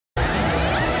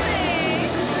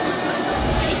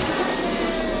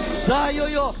さあいよ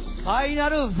いよファイナ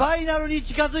ルに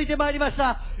近づいてまいりまし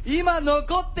た。今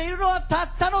残っているのはたっ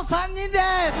たの3人です。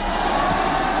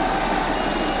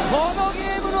このゲ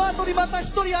ームの後にまた1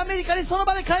人アメリカにその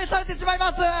場で返されてしまい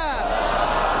ます。ア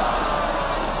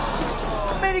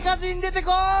メリカ人出て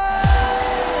こい。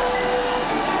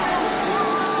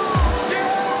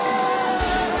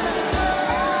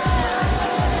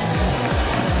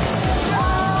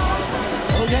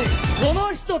こ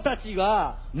の人たち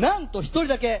はなんと1人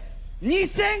だけ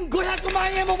2500万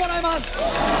円ももらえます。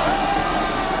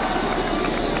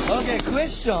 Okay,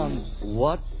 question.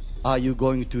 What are you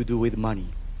going to do with money?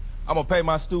 I'm gonna pay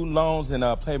my student loans and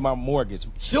pay my mortgage.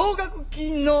 奨学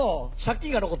金の借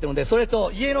金が残ってるので、それ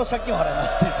と家の借金を払いま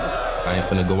す。I ain't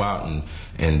finna go out and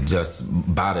just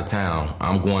buy the town.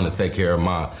 I'm going to take care of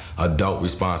my adult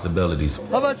responsibilities.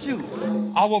 How about you?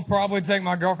 I will probably take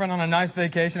my girlfriend on a nice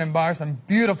vacation and buy her some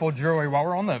beautiful jewelry while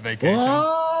we're on that vacation.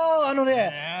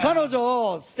 彼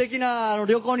女を素敵な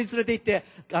旅行に連れて行って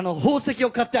宝石を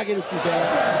買ってあげるって言って。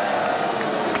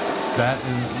That is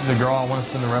the girl I want to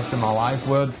spend the rest of my life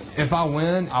with. If I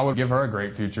win, I would give her a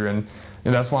great future, and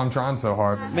that's why I'm trying so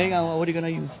hard. Megan, what are you gonna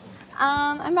use?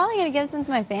 I'm probably gonna give some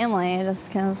to my family, just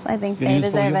because I think they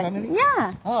deserve it.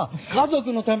 Yeah. 家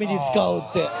族のために使う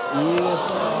っていいですね。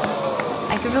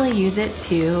I could really use it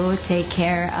to take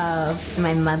care of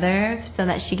my mother so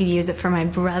that she could use it for my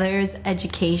brother's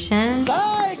education. さ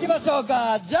あ行きましょう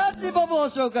か。ジャッジボブを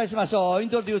紹介しましょう。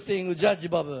Introducing ジャッジ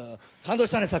ボブ。感動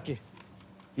したねさっき。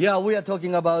Yeah, we are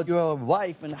talking about your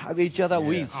wife and how each other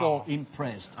we so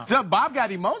impressed. Bob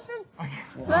got emotions?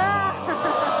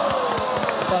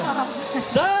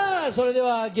 さあそれで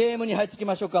はゲームに入っていき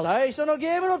ましょうか。最初の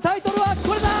ゲームのタイトルは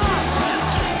これだ。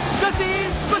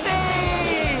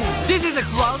This is a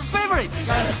crowd favorite.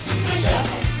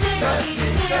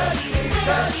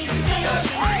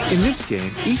 In this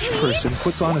game, each person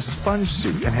puts on a sponge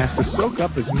suit and has to soak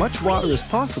up as much water as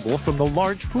possible from the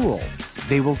large pool.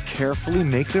 They will carefully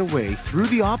make their way through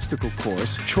the obstacle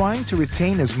course, trying to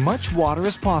retain as much water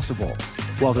as possible,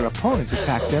 while their opponents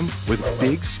attack them with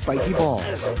big spiky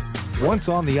balls. Once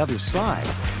on the other side,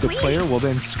 the player will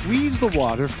then squeeze the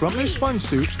water from their sponge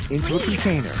suit into a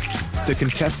container. The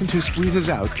contestant who squeezes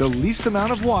out the least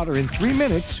amount of water in 3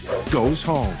 minutes goes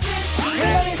home.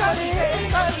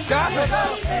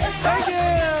 Thank you.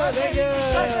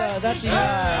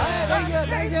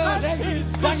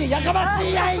 やかまし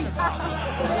いやい。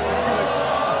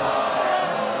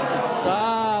さ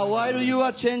あ while you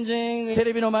are changing テ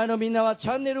レビの前のみんなはチ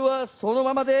ャンネルはその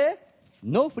ままで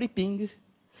No flipping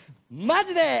マ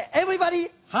ジで Everybody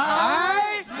は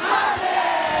いマ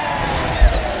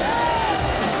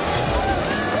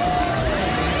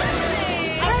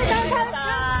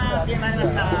ジで参りま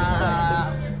した。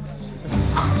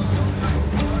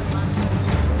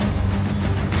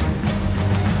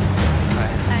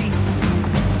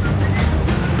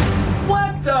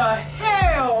What the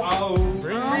hell? Oh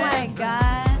my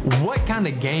god. What kind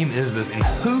of game is this, and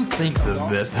who thinks of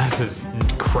this? This is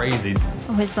crazy.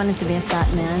 Always wanted to be a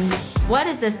fat man. What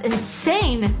is this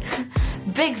insane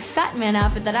big fat man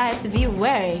outfit that I have to be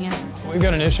wearing? We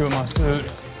got an issue with my suit.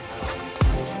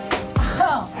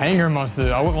 Hanger in my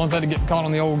suit. I wouldn't want that to get caught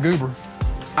on the old goober.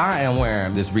 I am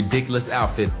wearing this ridiculous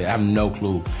outfit. I have no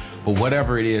clue. But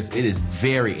whatever it is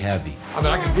very heavy. I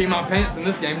mean, I can pee my pants in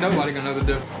this game. Nobody gonna know the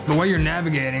difference. The way you're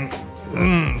navigating,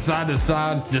 side to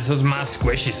side, this is my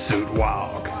squishy suit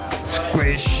walk.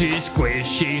 Squishy,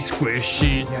 squishy,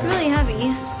 squishy. It's really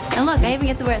heavy. And look, I even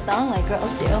get to wear a thong like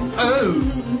girls do.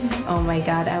 Oh! Oh my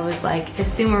god, I was like a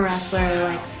sumo wrestler.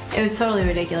 Like, it was totally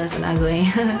ridiculous and ugly.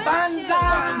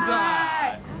 Banzai!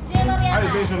 はい、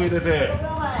電車入れて。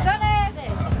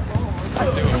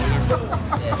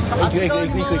行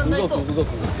く動く。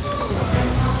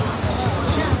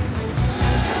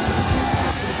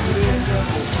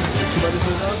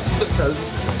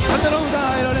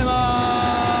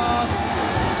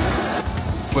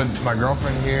With my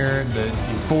girlfriend here, the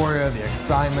euphoria, the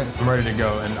excitement, I'm ready to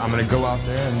go, and I'm gonna go out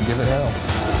there and give it hell.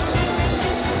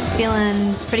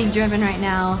 Feeling pretty driven right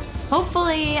now.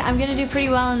 Hopefully, I'm gonna do pretty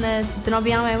well in this, then I'll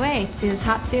be on my way to the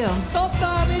top 2. 取っ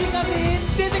たアメリカ人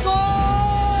出てこ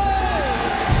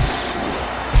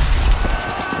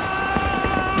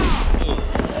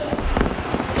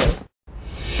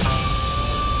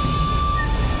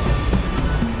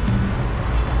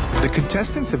The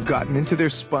contestants have gotten into their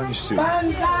sponge suits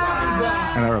and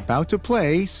are about to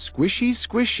play Squishy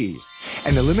Squishy.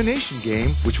 an elimination game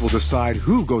which will decide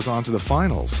who goes on to the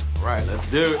finals. Right, let's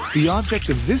do it. The object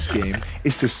of this game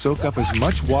is to soak up as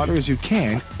much water as you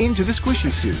can into the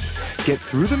squishy suit, get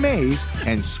through the maze,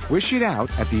 and squish it out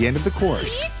at the end of the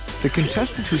course. The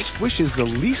contestant who squishes the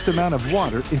least amount of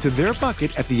water into their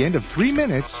bucket at the end of 3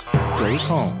 minutes goes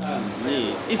home.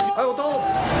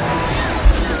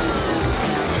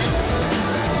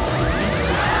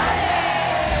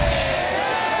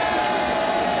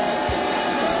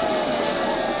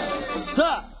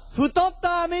 자, 太っ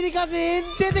たアメリカ人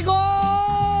出てこーい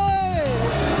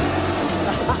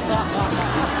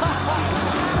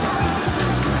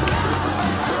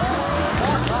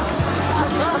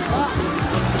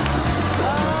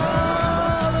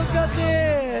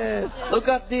Look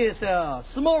at this,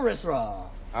 small restaurant.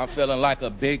 I'm feeling like a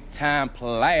big time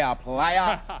player.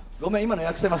 ごめん、今の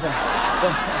訳せません。さ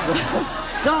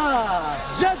あ、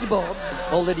Judge Bob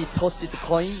already tossed the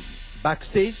coin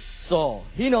backstage, so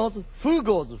he knows who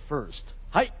goes first.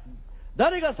 はい。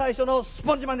誰が最初のス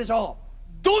ポンジマンでしょ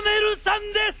う？ドネルさん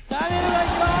です。ダネルが行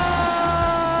きま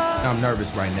ー I'm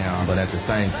nervous right now, but at the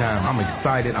same time, I'm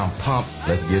excited, I'm pumped.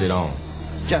 Let's get it on.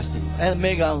 Justin and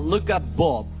Megan look at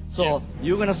Bob. So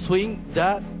you're gonna swing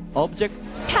that object?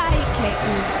 I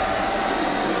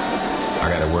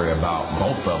gotta worry about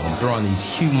both of them throwing these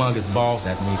humongous balls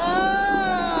at me.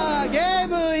 ゲー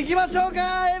ム行きましょうか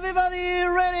Everybody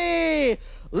ready?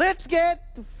 Let's get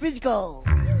physical.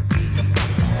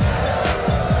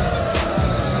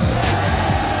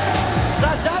 さ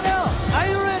あ、Daniel, are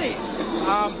you ready?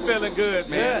 I'm feeling good,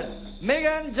 man. Good.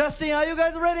 Megan, Justin, are you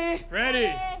guys ready?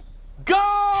 Ready. Go!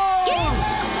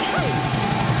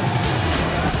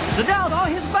 Daniel's on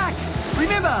his back.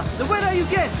 Remember, the wetter you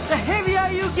get, the heavier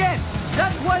you get.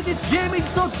 That's why this game is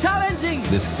so challenging.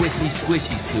 The squishy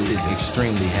suit is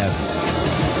extremely heavy.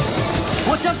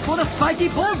 Watch out for the spiky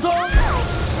ball zone.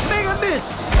 Megan missed.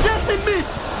 Justin missed.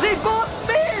 They both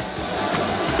missed.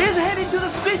 He's heading to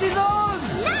the squishy zone.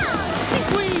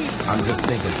 Squeeze. I'm just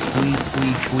thinking squeeze.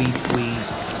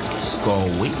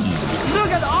 Look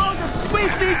at all the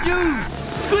squishy juice.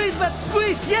 Squeeze, but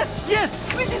squeeze. Yes.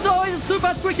 Squishy zone is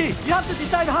super tricky. You have to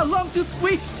decide how long to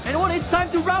squeeze and when it's time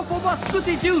to round for more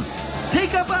squishy juice.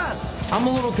 Take a bath. I'm a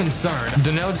little concerned.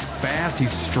 Donnell's fast,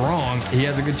 he's strong. He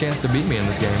has a good chance to beat me in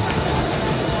this game.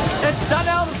 It's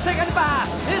Donnell's second bath.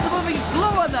 He's moving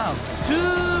slower now.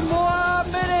 2 more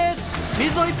minutes.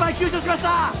 水をいっぱい吸収しまし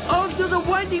た Onto the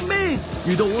winding maze.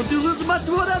 You don't want to lose much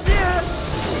water there.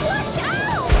 Watch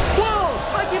out! Whoa!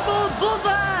 Spiky balls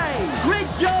bullseye! Great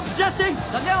job, Justin.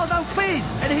 Donnell's on phase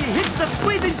and he hits the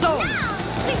squeezing zone.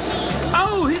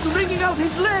 Oh, he's wringing out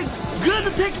his legs.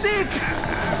 Good technique.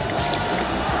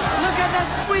 Look at that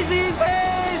squeezing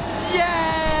face!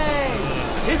 Yay!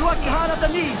 He's working hard at the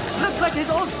knees. Looks like his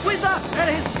old squeezer and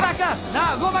his backer.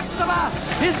 Now go back to the bar.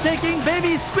 He's taking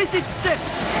baby squeezy steps.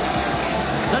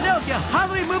 Donnell can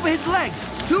hardly move his legs.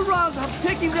 2 rounds have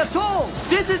taken their toll.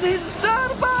 This is his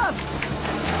third bath.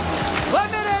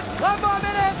 1 minute. 1 more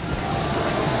minute.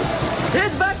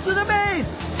 He's back to the maze.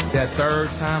 That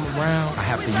third time around, I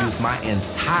have to use my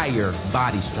entire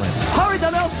body strength. Hurry,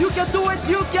 Donnell. You can do it.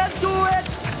 You can do it.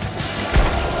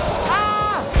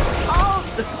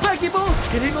 The spiky ball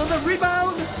hitting on the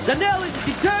rebound. Donnell is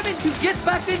determined to get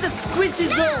back in the squishy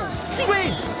zone.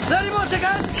 Squeeze! 30 more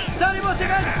seconds! 30 more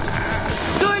seconds!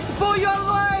 Do it for your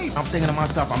life! I'm thinking to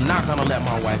myself, I'm not gonna let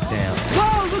my wife down.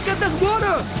 Wow, look at that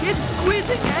water! It's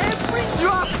squeezing every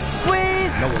drop! Squeeze!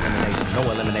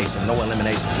 No elimination.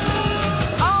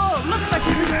 Oh, looks like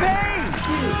he's in pain!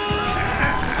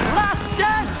 Last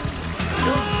chance!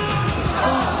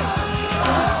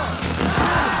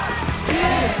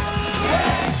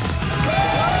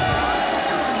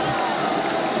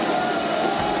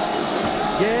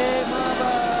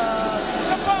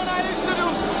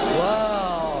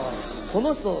 Wow. こ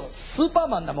の人スーパー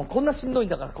マンだもん。こんなしんどいん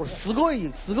だから、これすご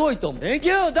いと思う。Thank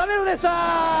you, ダネルでした。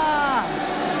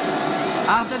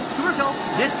After this commercial,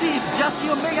 let's see if Justin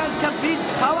or Megan can beat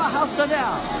Powerhouse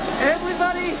Donnell.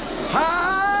 Everybody,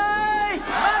 hi,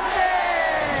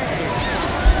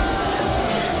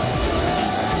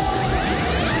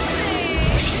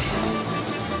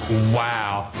 Monday!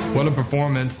 Wow, what a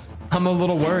performance. I'm a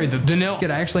little worried that Donnell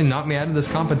could actually knock me out of this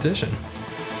competition.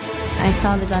 I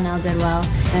saw that Donnell did well,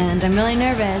 and I'm really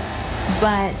nervous,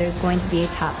 but there's going to be a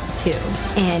top 2.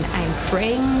 And I'm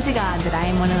praying to God that I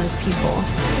am one of those people.